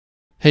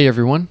Hey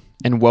everyone,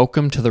 and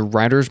welcome to the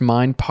Writer's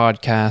Mind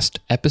Podcast,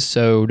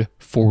 episode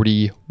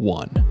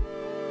 41.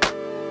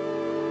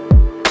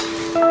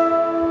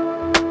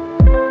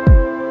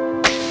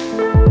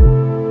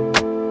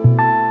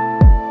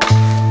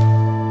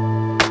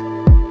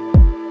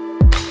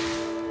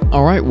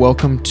 All right,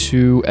 welcome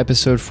to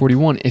episode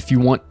 41. If you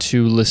want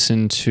to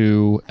listen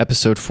to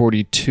episode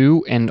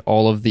 42 and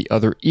all of the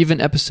other even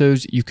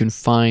episodes, you can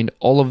find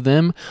all of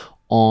them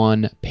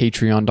on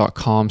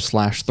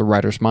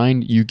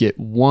patreon.com/thewritersmind. You get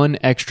one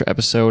extra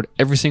episode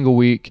every single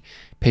week,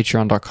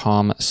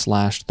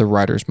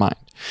 patreon.com/thewritersmind.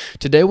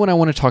 Today, what I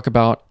want to talk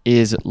about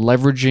is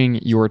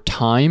leveraging your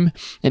time,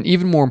 and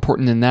even more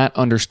important than that,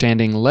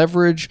 understanding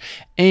leverage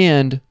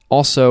and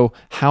also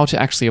how to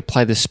actually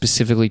apply this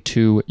specifically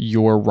to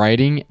your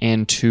writing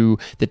and to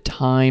the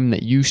time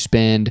that you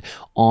spend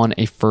on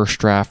a first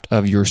draft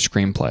of your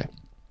screenplay.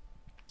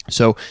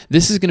 So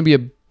this is going to be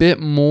a bit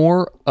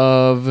more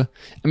of,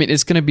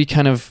 it's going to be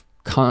kind of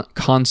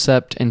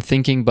concept and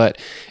thinking, but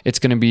it's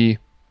going to be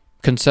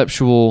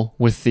conceptual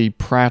with the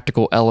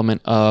practical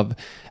element of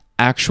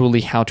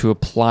actually how to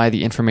apply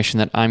the information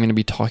that I'm going to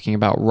be talking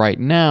about right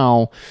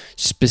now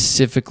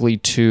specifically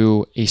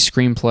to a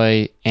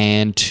screenplay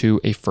and to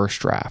a first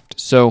draft.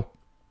 So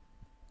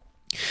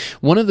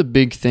one of the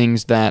big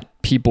things that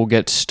people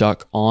get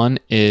stuck on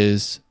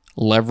is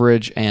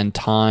leverage and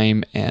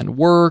time and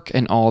work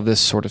and all this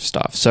sort of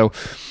stuff. So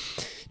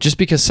just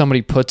because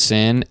somebody puts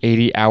in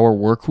 80-hour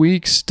work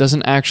weeks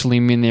doesn't actually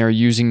mean they are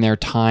using their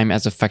time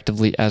as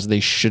effectively as they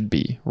should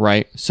be,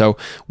 right? So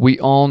we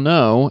all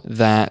know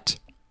that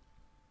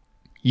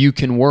you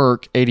can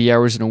work 80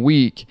 hours in a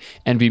week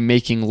and be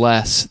making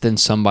less than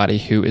somebody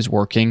who is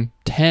working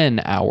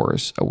 10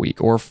 hours a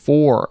week or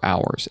 4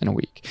 hours in a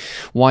week.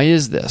 Why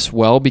is this?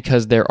 Well,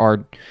 because there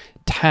are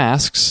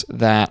tasks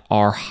that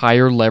are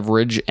higher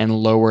leverage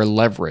and lower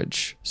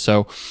leverage.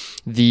 So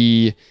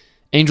the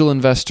angel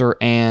investor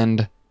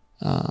and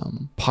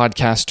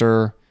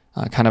podcaster,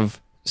 kind of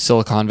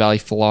Silicon Valley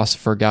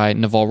philosopher guy,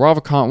 Naval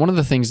Ravikant, one of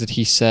the things that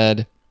he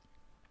said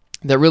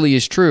that really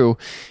is true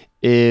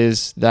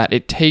is that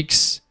it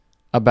takes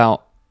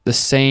about the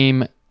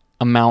same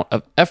amount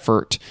of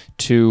effort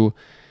to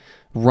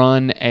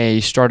run a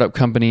startup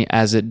company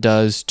as it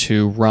does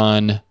to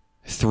run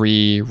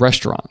 3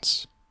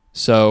 restaurants.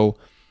 So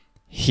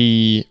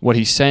what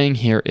he's saying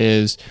here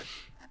is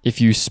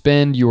if you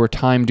spend your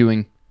time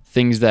doing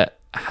things that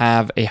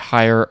have a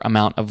higher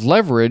amount of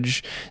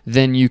leverage,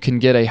 then you can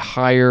get a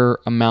higher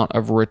amount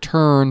of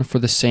return for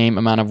the same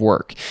amount of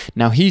work.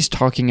 Now, he's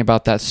talking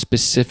about that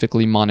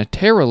specifically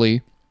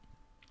monetarily,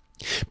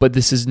 but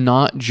this is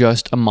not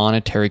just a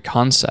monetary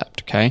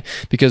concept, okay?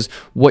 Because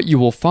what you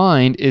will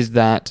find is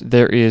that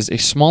there is a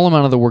small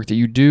amount of the work that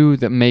you do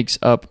that makes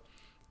up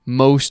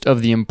most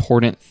of the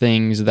important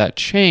things that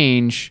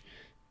change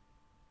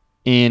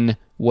in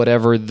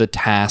whatever the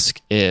task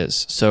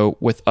is. So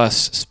with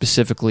us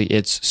specifically,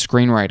 it's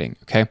screenwriting,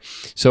 okay?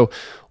 So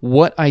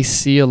what I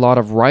see a lot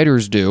of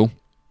writers do,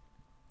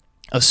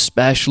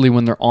 especially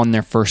when they're on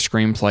their first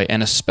screenplay,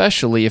 and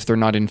especially if they're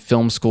not in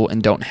film school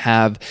and don't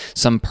have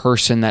some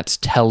person that's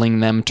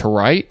telling them to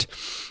write,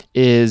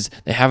 is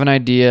they have an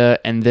idea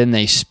and then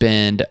they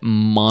spend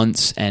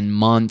months and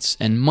months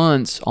and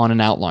months on an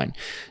outline.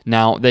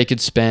 Now, they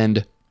could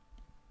spend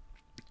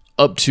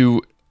up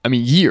to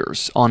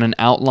years on an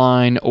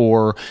outline,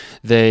 or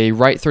they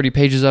write 30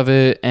 pages of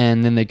it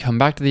and then they come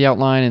back to the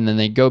outline and then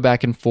they go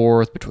back and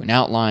forth between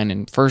outline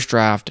and first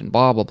draft and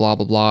blah, blah, blah,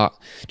 blah, blah,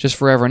 just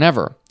forever and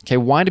ever. Okay,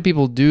 why do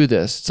people do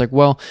this? It's like,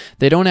 well,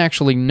 they don't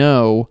actually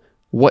know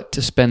what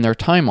to spend their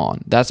time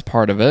on. That's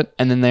part of it.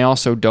 And then they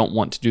also don't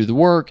want to do the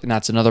work, and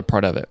that's another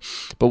part of it.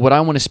 But what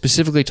I want to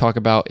specifically talk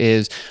about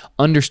is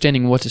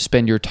understanding what to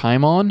spend your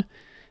time on,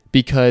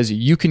 because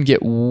you can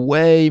get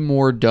way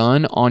more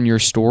done on your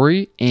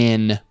story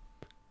in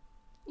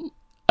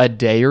a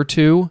day or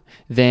two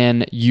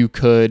than you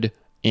could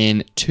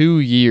in 2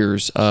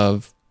 years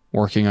of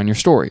working on your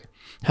story.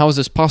 How is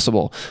this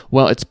possible?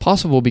 Well, it's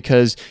possible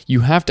because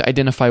you have to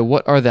identify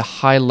what are the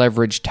high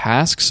leverage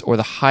tasks or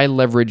the high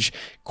leverage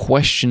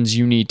questions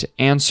you need to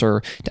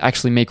answer to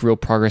actually make real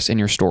progress in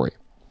your story.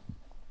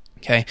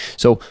 Okay,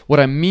 so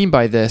what I mean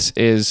by this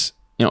is,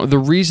 the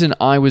reason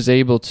I was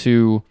able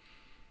to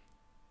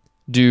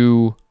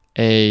do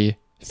a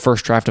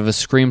first draft of a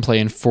screenplay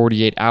in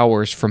 48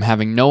 hours from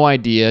having no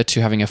idea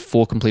to having a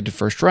full completed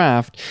first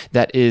draft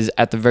that is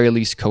at the very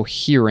least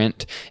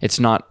coherent. It's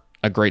not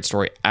a great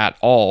story at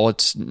all.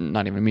 It's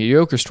not even a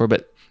mediocre story,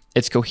 but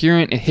it's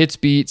coherent. It hits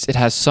beats. It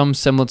has some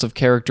semblance of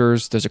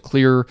characters. There's a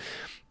clear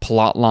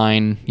plot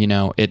line.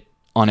 It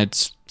on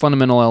its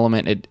fundamental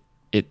element,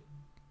 it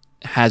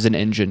has an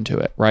engine to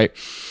it, right?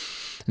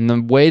 And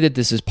the way that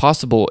this is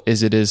possible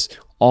is it is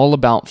all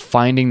about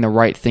finding the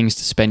right things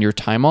to spend your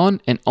time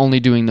on and only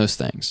doing those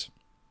things.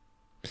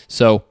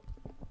 So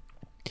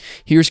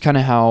here's kind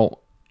of how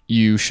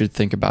you should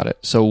think about it.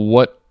 So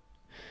what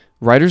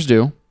writers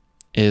do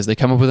is they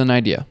come up with an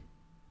idea,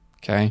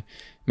 okay?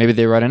 Maybe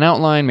they write an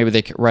outline, maybe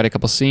they write a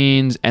couple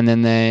scenes, and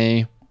then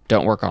they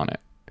don't work on it.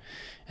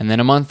 And then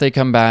a month they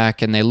come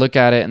back and they look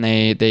at it and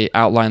they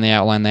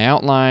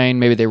outline.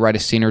 Maybe they write a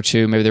scene or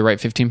two. Maybe they write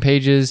 15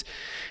 pages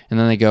and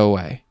then they go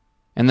away.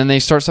 And then they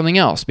start something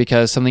else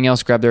because something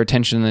else grabbed their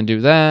attention and then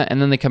do that.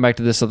 And then they come back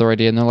to this other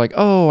idea and they're like,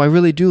 oh, I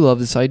really do love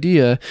this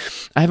idea.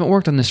 I haven't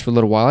worked on this for a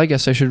little while. I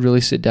guess I should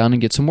really sit down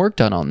and get some work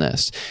done on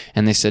this.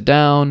 And they sit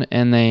down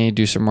and they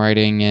do some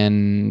writing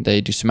and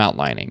they do some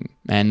outlining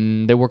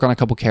and they work on a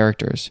couple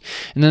characters.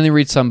 And then they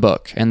read some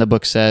book and the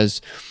book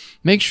says,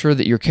 make sure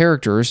that your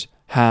characters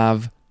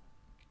have,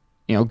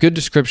 good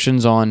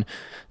descriptions on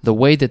the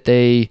way that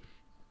they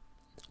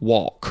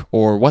walk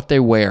or what they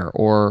wear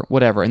or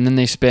whatever. And then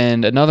they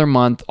spend another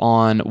month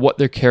on what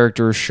their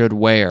characters should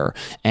wear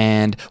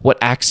and what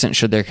accent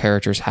should their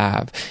characters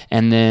have.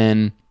 And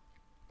then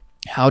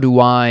how do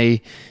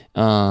I,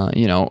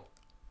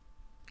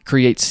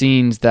 create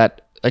scenes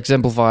that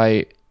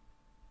exemplify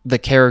the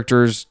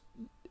characters'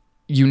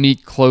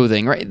 unique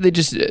clothing, right? They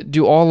just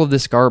do all of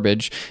this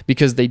garbage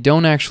because they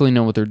don't actually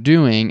know what they're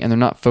doing and they're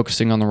not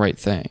focusing on the right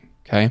thing.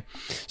 Okay.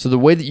 So the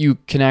way that you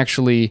can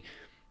actually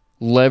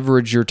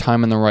leverage your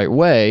time in the right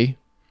way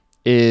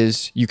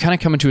is you kind of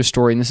come into a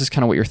story and this is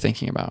kind of what you're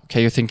thinking about.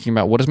 Okay. You're thinking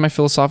about what is my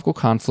philosophical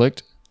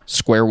conflict?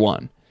 Square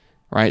one,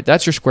 right?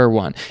 That's your square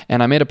one.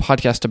 And I made a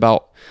podcast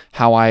about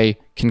how I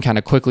can kind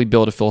of quickly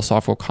build a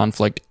philosophical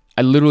conflict.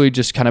 I literally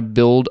just kind of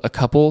build a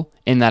couple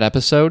in that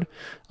episode.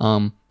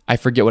 I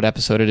forget what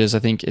episode it is. I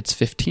think it's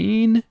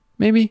 15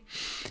 maybe.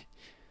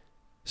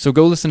 So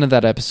go listen to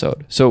that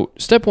episode. So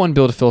step one,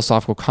 build a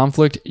philosophical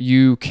conflict.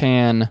 You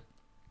can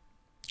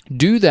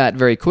do that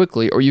very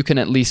quickly, or you can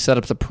at least set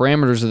up the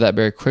parameters of that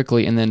very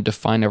quickly and then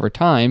define over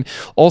time.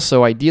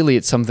 Also, ideally,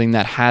 it's something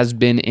that has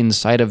been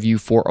inside of you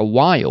for a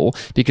while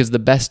because the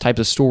best types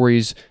of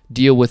stories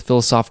deal with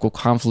philosophical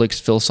conflicts,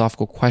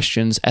 philosophical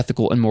questions,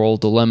 ethical and moral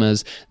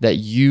dilemmas that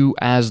you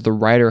as the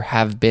writer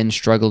have been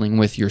struggling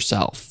with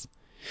yourself.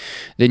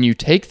 Then you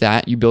take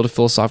that, you build a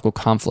philosophical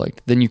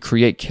conflict. Then you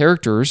create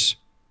characters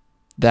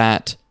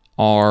that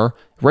are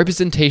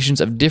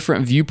representations of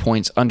different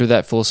viewpoints under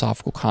that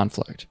philosophical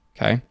conflict.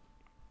 Okay.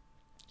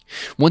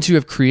 Once you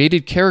have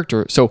created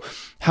character, so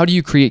how do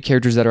you create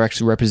characters that are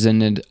actually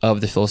representative of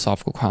the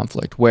philosophical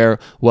conflict? Where,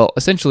 well,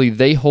 essentially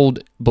they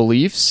hold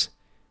beliefs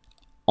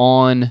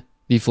on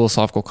the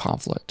philosophical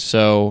conflict.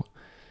 So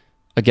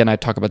again, I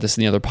talk about this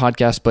in the other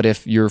podcast, but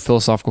if your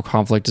philosophical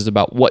conflict is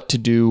about what to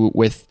do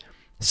with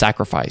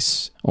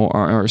sacrifice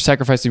or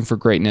sacrificing for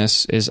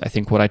greatness is, I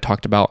think, what I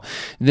talked about,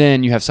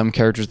 then you have some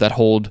characters that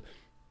hold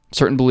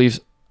certain beliefs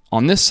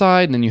on this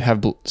side, and then you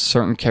have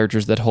certain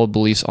characters that hold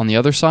beliefs on the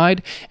other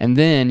side, and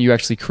then you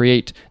actually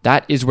create,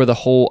 that is where the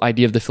whole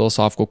idea of the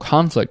philosophical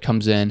conflict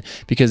comes in,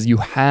 because you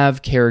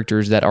have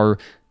characters that are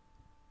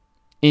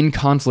in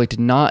conflict,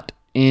 not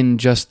in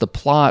just the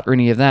plot or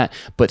any of that,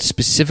 but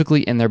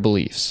specifically in their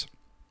beliefs.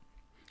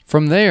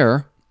 From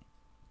there,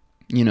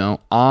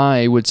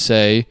 I would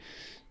say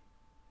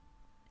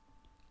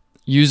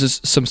use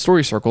some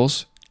story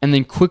circles, and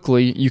then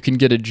quickly you can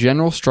get a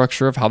general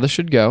structure of how this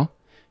should go.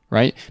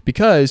 Right?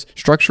 Because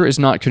structure is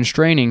not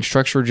constraining.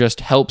 Structure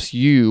just helps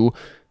you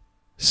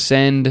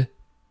send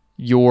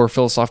your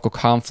philosophical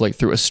conflict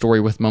through a story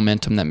with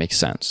momentum that makes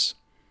sense.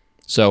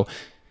 So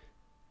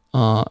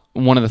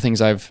one of the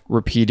things I've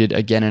repeated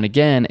again and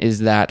again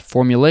is that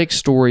formulaic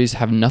stories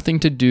have nothing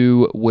to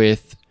do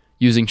with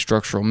using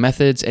structural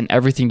methods and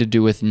everything to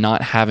do with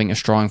not having a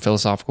strong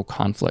philosophical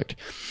conflict.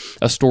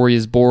 A story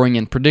is boring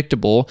and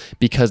predictable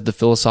because the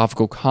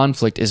philosophical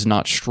conflict is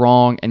not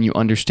strong and you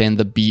understand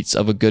the beats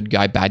of a good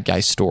guy, bad guy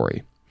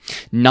story,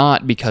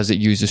 not because it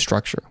uses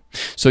structure.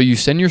 So you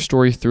send your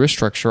story through a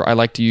structure. I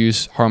like to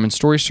use Harmon's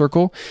story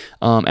circle,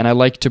 and I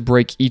like to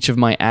break each of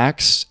my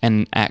acts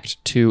and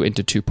act 2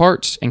 into 2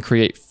 parts and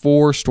create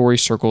 4 story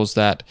circles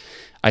that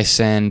I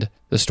send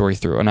the story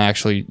through.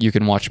 And you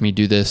can watch me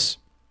do this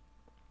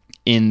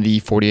in the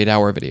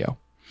 48-hour video.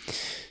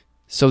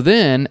 So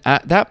then,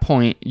 at that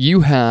point, you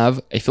have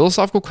a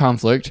philosophical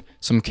conflict,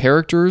 some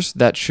characters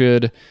that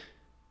should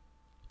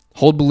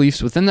hold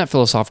beliefs within that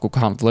philosophical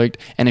conflict,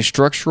 and a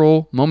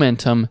structural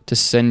momentum to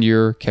send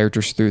your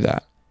characters through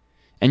that.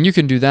 And you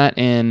can do that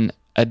in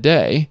a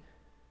day,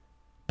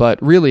 but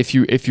really,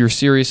 if you're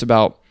serious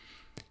about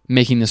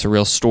making this a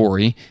real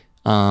story,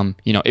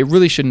 it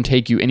really shouldn't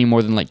take you any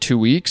more than like 2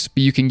 weeks,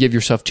 but you can give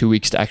yourself 2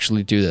 weeks to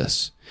actually do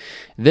this.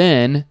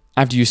 Then,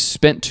 after you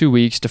spent 2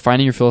 weeks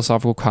defining your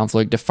philosophical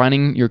conflict,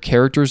 defining your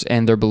characters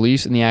and their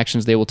beliefs and the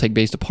actions they will take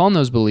based upon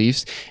those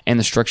beliefs and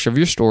the structure of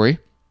your story,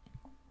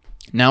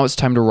 now it's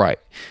time to write.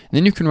 And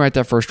then you can write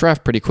that first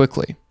draft pretty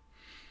quickly.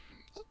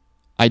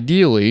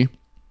 Ideally,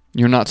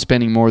 you're not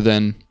spending more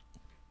than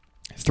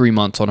 3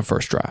 months on a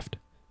first draft.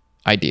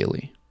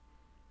 Ideally.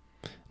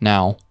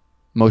 Now,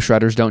 most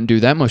writers don't do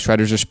that. Most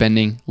writers are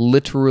spending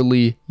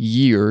literally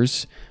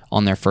years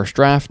on their first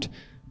draft.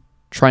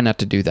 Try not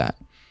to do that.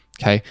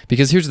 Okay?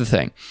 Because here's the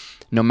thing.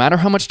 No matter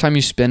how much time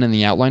you spend in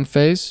the outline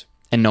phase,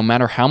 and no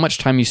matter how much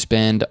time you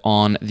spend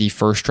on the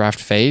first draft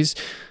phase,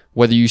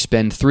 whether you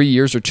spend 3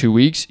 years or 2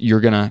 weeks, you're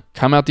going to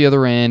come out the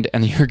other end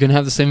and you're going to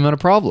have the same amount of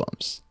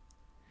problems.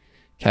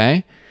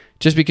 Okay?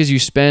 Just because you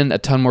spend a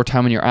ton more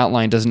time on your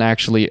outline doesn't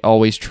actually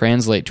always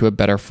translate to a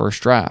better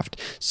first draft.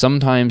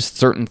 Sometimes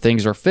certain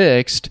things are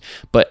fixed,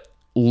 but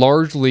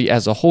largely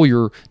as a whole,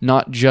 you're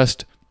not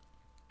just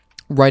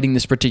writing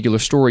this particular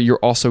story, you're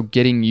also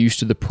getting used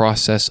to the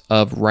process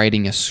of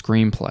writing a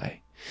screenplay.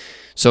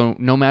 So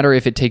no matter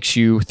if it takes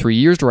you 3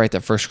 years to write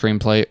that first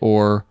screenplay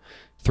or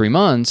 3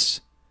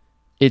 months,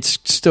 it's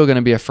still going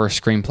to be a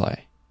first screenplay.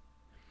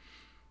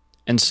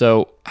 And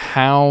so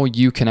how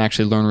you can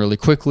actually learn really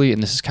quickly,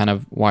 and this is kind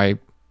of why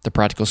the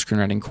practical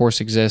screenwriting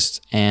course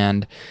exists,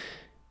 and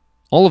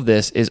all of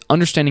this is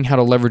understanding how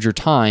to leverage your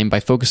time by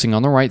focusing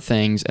on the right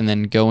things and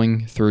then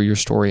going through your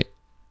story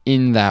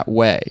in that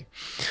way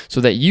so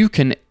that you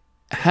can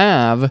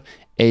have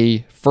a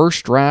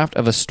first draft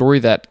of a story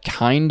that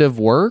kind of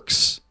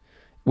works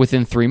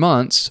within 3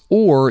 months,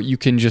 or you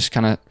can just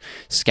kind of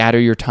scatter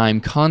your time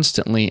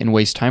constantly and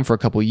waste time for a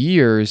couple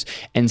years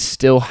and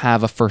still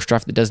have a first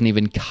draft that doesn't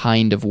even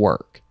kind of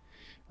work,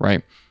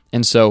 right?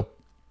 And so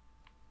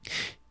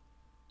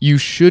you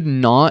should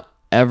not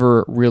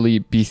ever really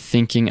be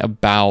thinking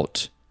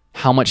about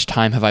how much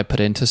time have I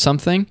put into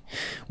something.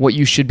 What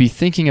you should be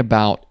thinking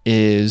about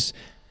is,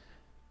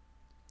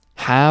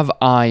 have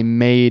I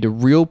made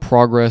real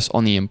progress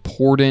on the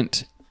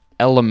important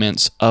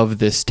elements of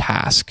this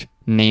task?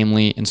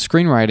 Namely, in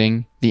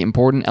screenwriting, the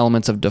important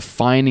elements of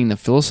defining the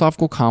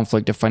philosophical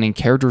conflict, defining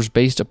characters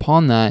based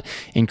upon that,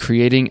 and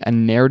creating a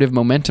narrative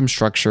momentum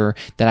structure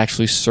that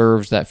actually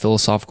serves that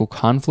philosophical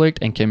conflict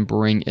and can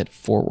bring it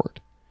forward,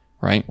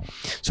 right?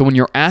 So when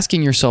you're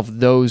asking yourself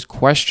those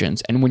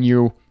questions, and when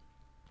you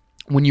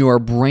are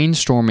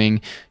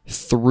brainstorming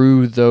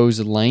through those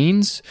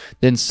lanes,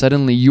 then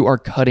suddenly you are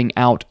cutting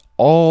out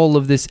all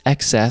of this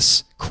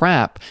excess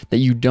crap that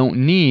you don't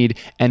need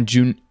and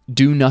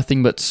do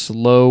nothing but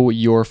slow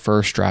your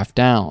first draft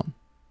down.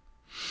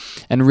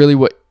 And really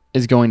what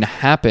is going to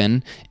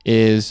happen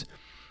is,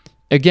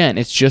 again,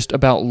 it's just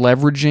about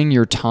leveraging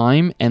your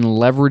time and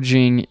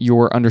leveraging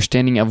your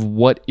understanding of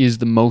what is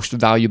the most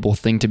valuable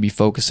thing to be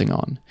focusing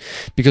on.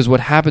 Because what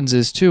happens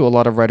is, too, a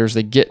lot of writers,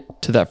 they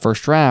get to that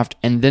first draft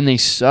and then they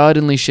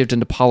suddenly shift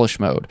into polish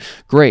mode.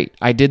 Great,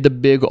 I did the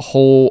big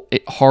whole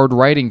hard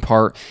writing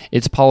part.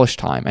 It's polish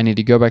time. I need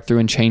to go back through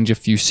and change a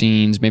few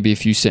scenes, maybe a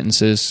few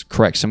sentences,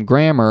 correct some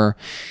grammar,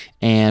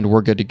 and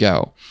we're good to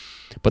go.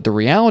 But the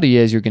reality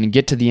is you're going to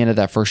get to the end of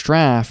that first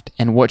draft,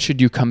 and what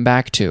should you come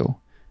back to?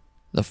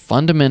 The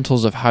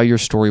fundamentals of how your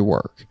story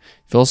work,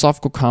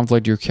 philosophical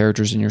conflict, your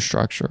characters, and your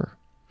structure.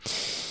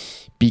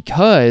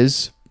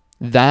 Because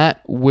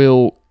that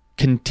will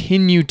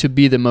continue to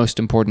be the most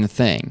important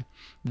thing.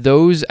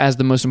 Those as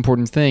the most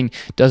important thing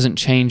doesn't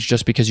change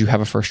just because you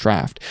have a first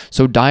draft.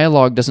 So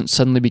dialogue doesn't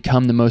suddenly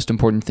become the most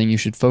important thing you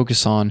should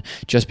focus on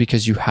just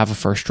because you have a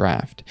first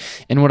draft.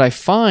 And what I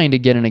find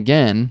again and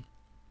again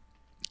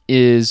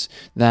is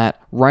that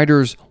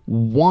writers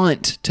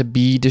want to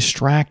be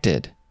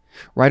distracted.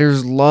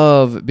 Writers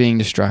love being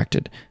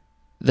distracted.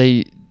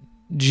 They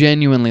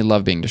genuinely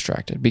love being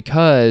distracted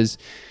because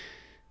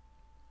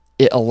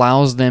it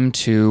allows them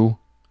to,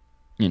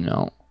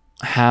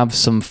 have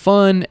some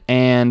fun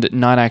and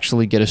not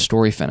actually get a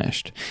story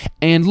finished.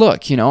 And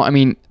look,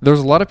 there's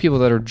a lot of people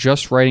that are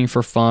just writing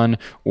for fun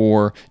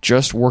or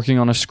just working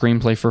on a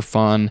screenplay for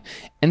fun.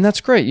 And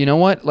that's great. You know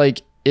what?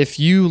 Like, if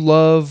you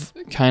love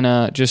kind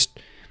of just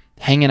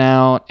hanging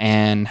out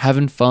and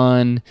having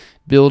fun,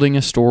 building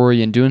a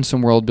story and doing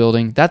some world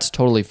building, that's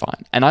totally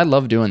fine. And I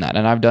love doing that,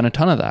 and I've done a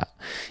ton of that.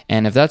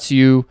 And if that's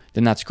you,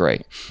 then that's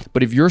great.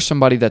 But if you're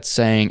somebody that's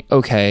saying,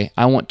 okay,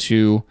 I want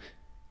to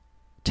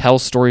tell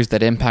stories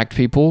that impact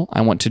people,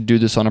 I want to do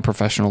this on a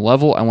professional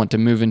level, I want to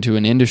move into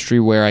an industry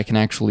where I can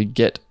actually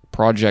get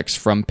projects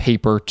from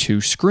paper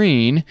to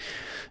screen,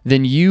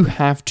 then you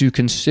have to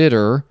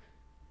consider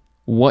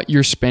what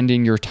you're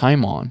spending your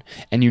time on.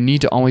 And you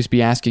need to always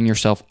be asking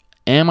yourself,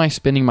 am I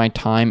spending my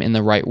time in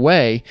the right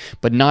way?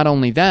 But not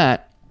only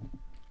that,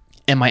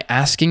 am I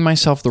asking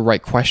myself the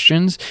right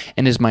questions?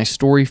 And is my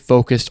story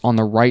focused on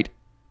the right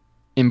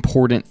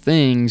important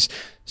things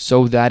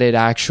so that it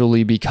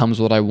actually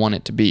becomes what I want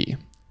it to be?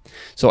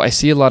 So I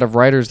see a lot of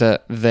writers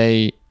that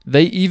they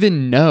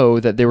even know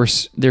that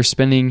they're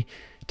spending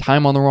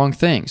time on the wrong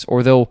things,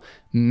 or they'll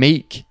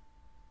make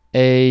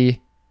a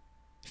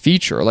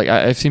feature. Like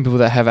I've seen people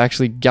that have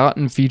actually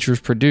gotten features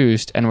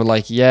produced and were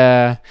like,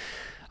 yeah,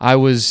 I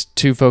was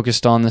too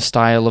focused on the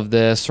style of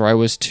this, or I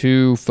was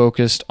too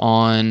focused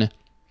on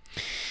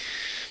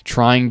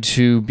trying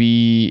to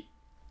be,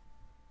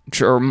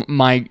 or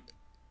my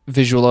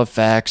visual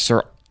effects,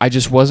 or I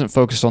just wasn't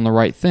focused on the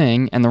right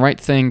thing. And the right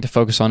thing to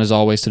focus on is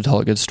always to tell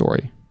a good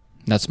story.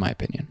 That's my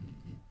opinion.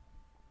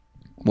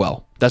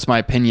 Well, that's my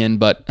opinion,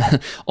 but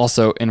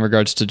also in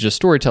regards to just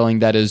storytelling,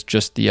 that is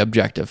just the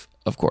objective,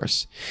 of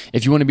course.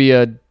 If you want to be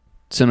a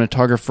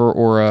cinematographer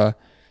or a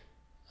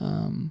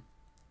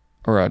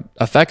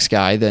effects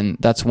guy, then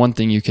that's one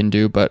thing you can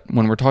do. But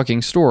when we're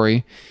talking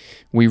story,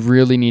 we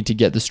really need to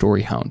get the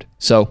story honed.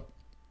 So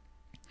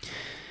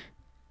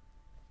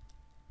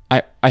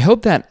I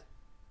hope that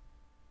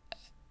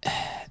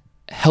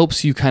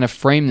helps you kind of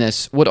frame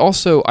this. What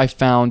also I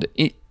found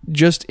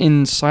just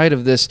inside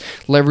of this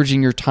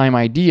leveraging your time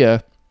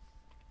idea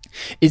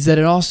is that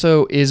it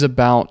also is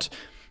about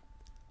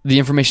the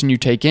information you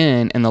take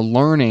in and the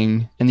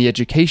learning and the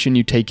education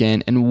you take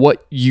in and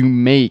what you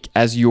make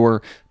as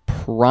your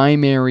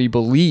primary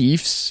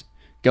beliefs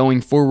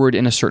going forward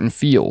in a certain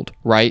field,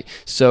 right?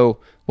 So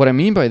what I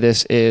mean by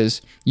this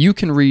is you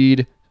can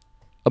read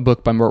a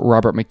book by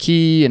Robert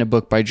McKee and a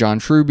book by John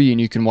Truby,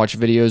 and you can watch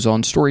videos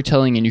on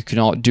storytelling, and you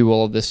can do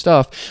all of this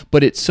stuff.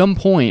 But at some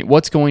point,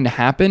 what's going to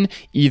happen,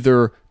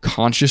 either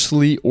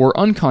consciously or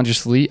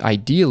unconsciously,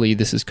 ideally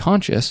this is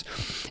conscious,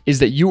 is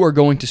that you are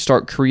going to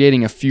start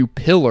creating a few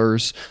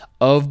pillars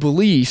of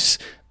beliefs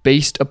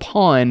based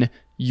upon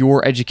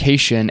your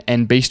education,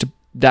 and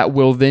that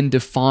will then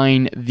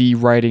define the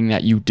writing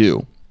that you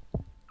do.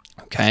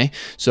 Okay?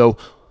 So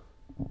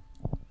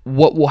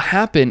what will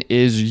happen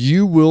is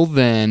you will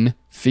then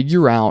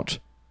figure out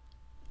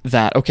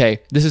that, okay,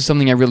 this is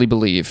something I really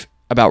believe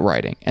about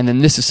writing, and then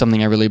this is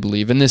something I really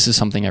believe, and this is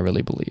something I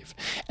really believe.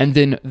 And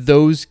then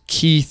those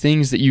key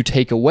things that you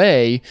take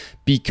away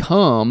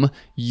become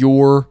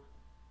your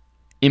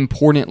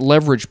important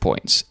leverage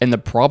points. And the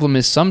problem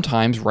is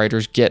sometimes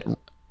writers get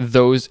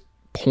those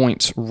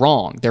points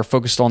wrong. They're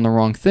focused on the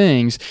wrong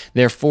things,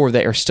 therefore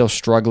they are still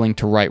struggling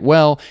to write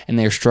well, and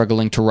they are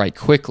struggling to write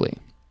quickly.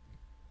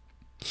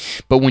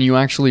 But when you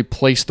actually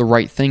place the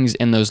right things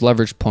in those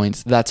leverage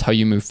points, that's how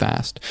you move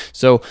fast.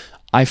 So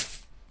I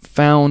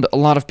found a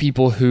lot of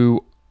people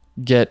who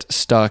get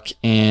stuck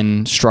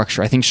in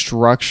structure. I think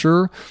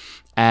structure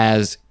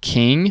as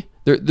king,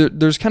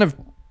 there's kind of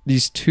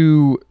these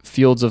two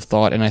fields of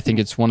thought, and I think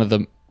it's one of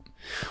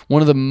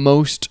the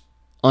most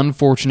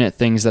unfortunate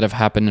things that have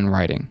happened in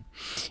writing.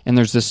 And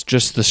there's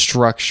just the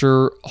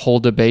structure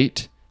whole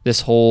debate, this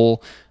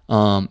whole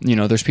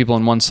there's people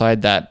on one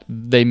side that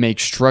they make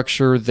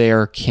structure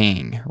their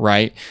king,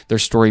 right? Their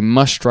story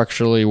must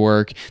structurally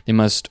work. They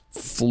must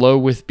flow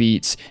with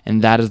beats,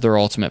 and that is their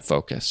ultimate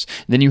focus.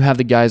 Then you have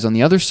the guys on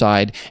the other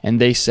side, and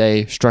they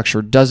say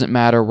structure doesn't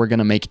matter. We're going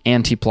to make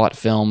anti-plot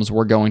films.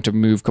 We're going to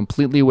move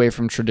completely away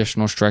from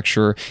traditional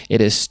structure.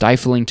 It is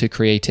stifling to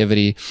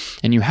creativity.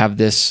 And you have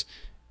this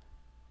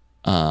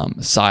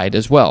side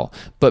as well.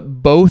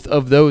 But both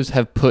of those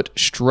have put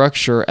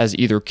structure as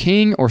either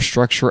king or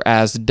structure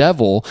as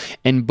devil,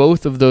 and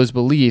both of those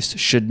beliefs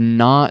should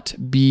not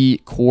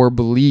be core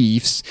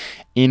beliefs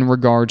in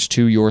regards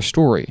to your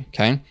story,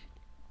 okay?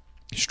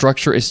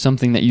 Structure is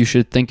something that you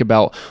should think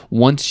about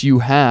once you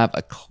have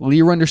a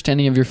clear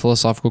understanding of your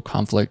philosophical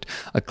conflict,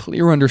 a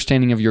clear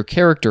understanding of your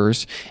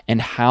characters,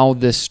 and how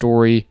this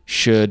story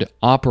should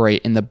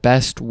operate. And the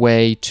best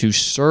way to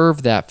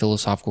serve that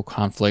philosophical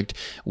conflict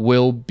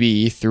will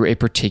be through a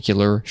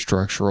particular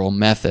structural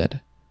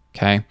method.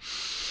 Okay?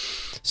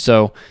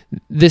 So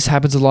this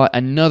happens a lot.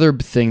 Another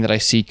thing that I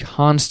see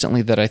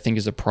constantly that I think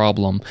is a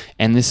problem,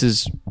 and this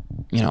is,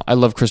 I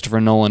love Christopher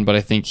Nolan, but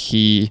I think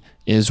he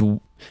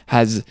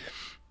has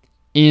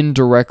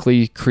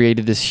indirectly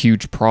created this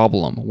huge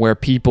problem where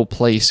people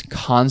place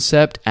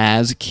concept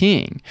as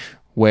king,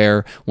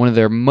 where one of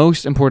their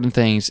most important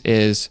things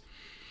is,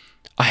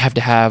 I have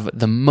to have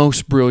the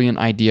most brilliant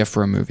idea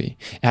for a movie.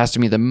 It has to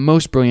be the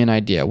most brilliant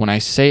idea. When I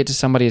say it to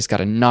somebody, it's got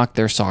to knock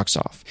their socks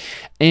off.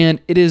 And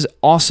it is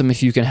awesome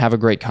if you can have a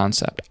great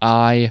concept.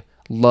 I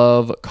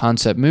love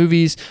concept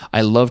movies.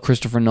 I love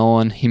Christopher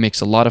Nolan. He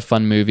makes a lot of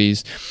fun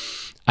movies.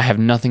 I have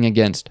nothing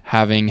against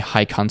having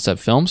high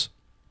concept films,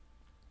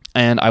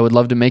 and I would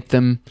love to make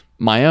them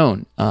my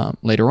own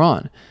later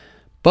on.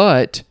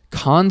 But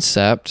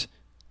concept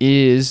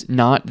is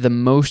not the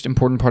most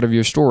important part of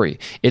your story.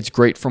 It's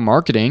great for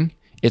marketing.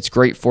 It's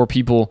great for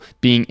people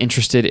being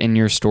interested in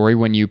your story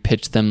when you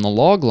pitch them the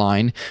log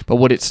line. But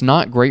what it's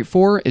not great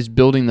for is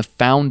building the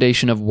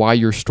foundation of why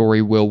your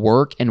story will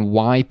work and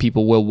why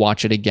people will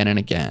watch it again and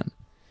again.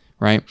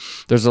 Right?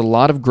 There's a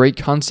lot of great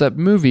concept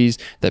movies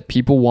that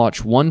people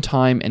watch one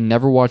time and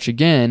never watch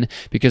again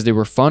because they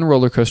were fun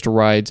roller coaster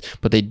rides,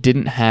 but they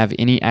didn't have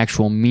any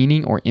actual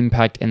meaning or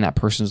impact in that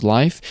person's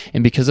life.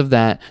 And because of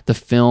that, the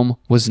film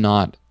was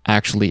not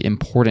actually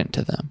important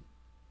to them.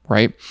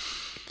 Right?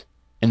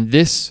 And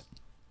this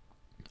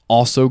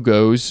also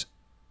goes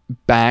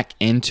back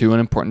into an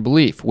important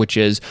belief, which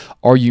is,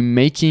 are you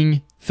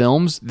making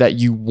films that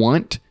you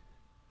want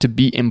to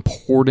be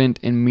important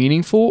and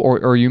meaningful,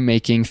 or are you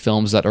making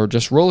films that are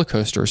just roller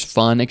coasters,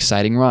 fun,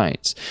 exciting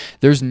rides?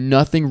 There's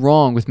nothing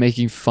wrong with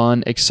making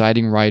fun,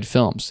 exciting ride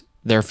films.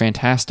 They're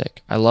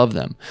fantastic. I love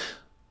them.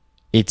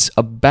 It's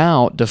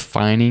about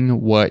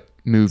defining what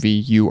movie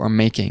you are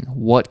making.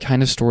 What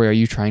kind of story are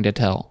you trying to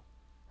tell,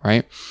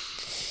 right?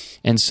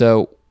 And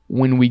so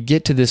when we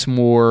get to this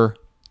more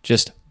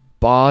just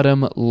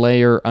bottom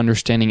layer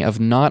understanding of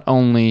not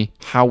only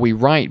how we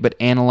write, but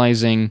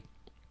analyzing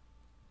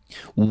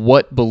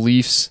what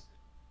beliefs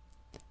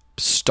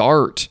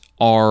start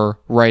our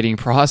writing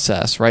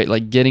process, right?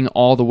 Like getting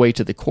all the way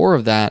to the core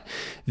of that,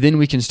 then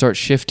we can start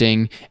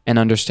shifting and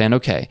understand,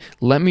 okay,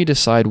 let me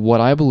decide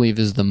what I believe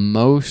is the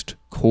most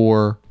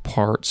core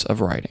parts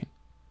of writing,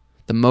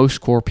 the most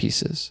core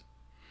pieces.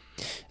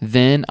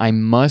 then I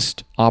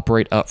must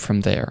operate up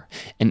from there.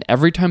 And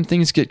every time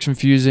things get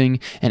confusing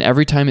and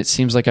every time it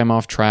seems like I'm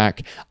off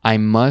track, I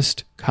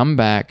must come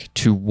back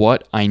to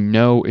what I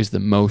know is the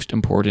most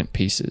important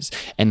pieces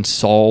and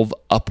solve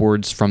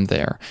upwards from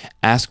there.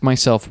 Ask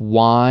myself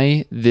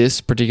why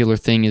this particular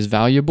thing is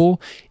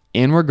valuable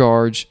in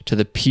regards to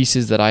the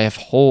pieces that I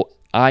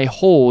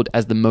hold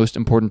as the most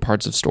important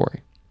parts of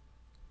story.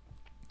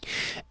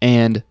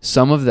 And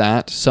some of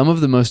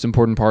the most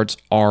important parts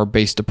are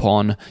based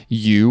upon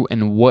you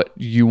and what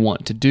you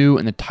want to do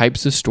and the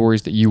types of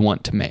stories that you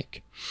want to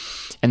make.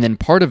 And then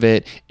part of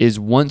it is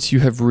once you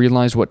have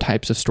realized what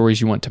types of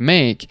stories you want to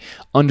make,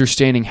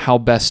 understanding how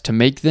best to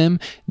make them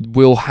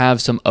will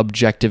have some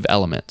objective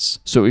elements.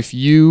 So if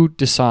you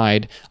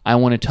decide, I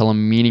want to tell a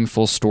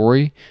meaningful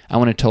story, I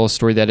want to tell a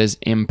story that is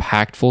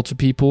impactful to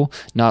people,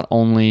 not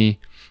only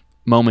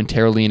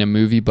momentarily in a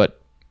movie, but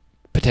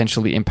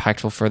potentially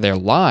impactful for their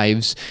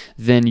lives,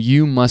 then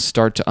you must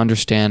start to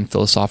understand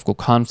philosophical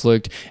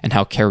conflict and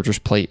how characters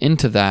play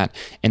into that,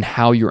 and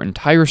how your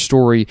entire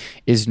story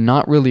is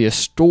not really a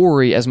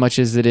story as much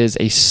as it is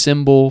a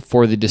symbol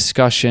for the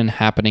discussion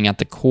happening at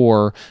the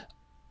core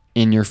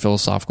in your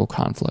philosophical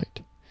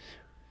conflict.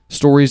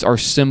 Stories are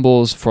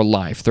symbols for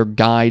life. They're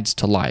guides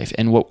to life.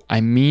 And what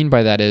I mean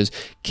by that is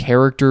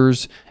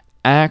characters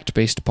act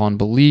based upon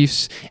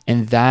beliefs,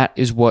 and that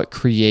is what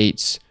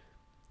creates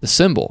the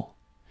symbol.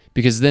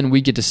 Because then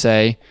we get to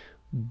say,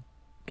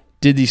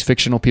 did these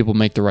fictional people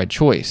make the right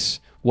choice?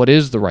 What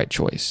is the right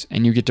choice?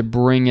 And you get to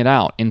bring it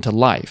out into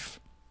life.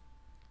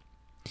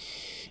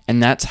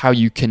 And that's how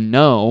you can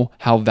know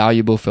how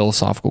valuable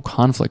philosophical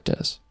conflict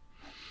is.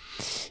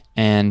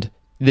 And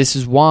this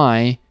is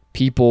why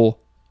people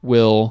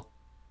will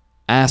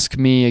ask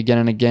me again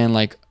and again,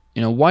 like,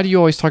 why do you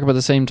always talk about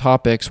the same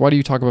topics? Why do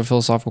you talk about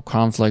philosophical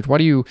conflict? Why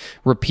do you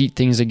repeat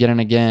things again and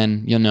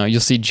again?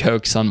 You'll see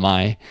jokes on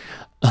my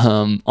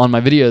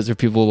videos where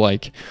people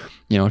like,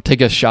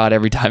 take a shot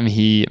every time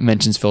he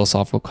mentions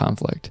philosophical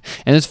conflict.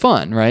 And it's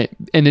fun, right?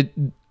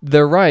 And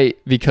they're right,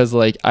 because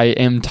like I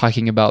am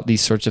talking about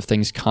these sorts of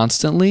things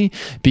constantly,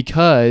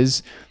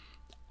 because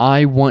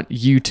I want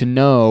you to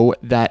know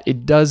that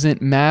it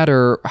doesn't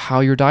matter how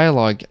your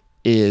dialogue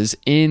is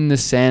in the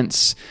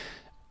sense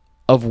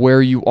of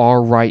where you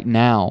are right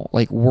now.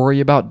 Like, worry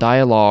about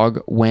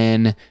dialogue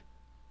when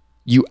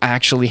you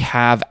actually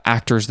have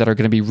actors that are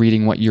going to be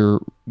reading what you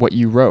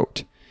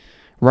wrote.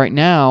 Right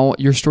now,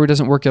 your story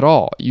doesn't work at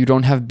all. You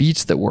don't have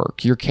beats that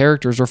work. Your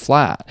characters are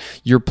flat.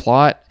 Your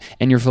plot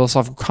and your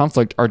philosophical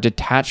conflict are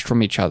detached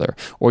from each other,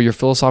 or your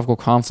philosophical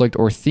conflict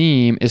or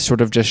theme is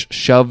sort of just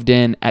shoved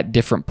in at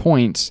different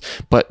points,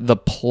 but the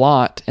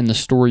plot and the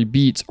story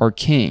beats are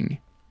king.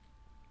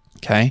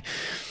 Okay?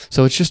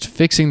 So it's just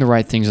fixing the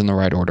right things in the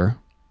right order.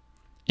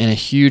 And a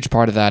huge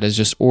part of that is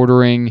just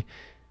ordering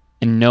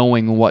and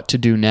knowing what to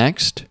do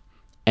next.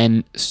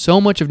 And so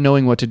much of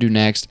knowing what to do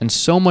next and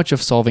so much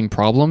of solving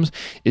problems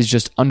is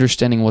just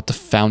understanding what the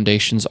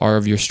foundations are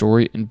of your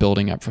story and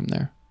building up from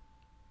there.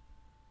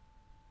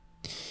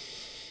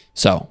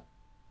 So,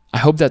 I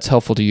hope that's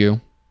helpful to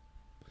you.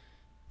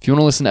 If you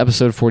want to listen to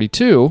episode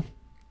 42,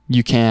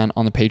 you can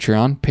on the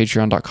Patreon,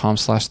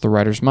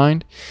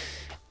 patreon.com/thewritersmind.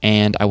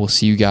 And I will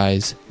see you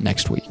guys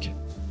next week.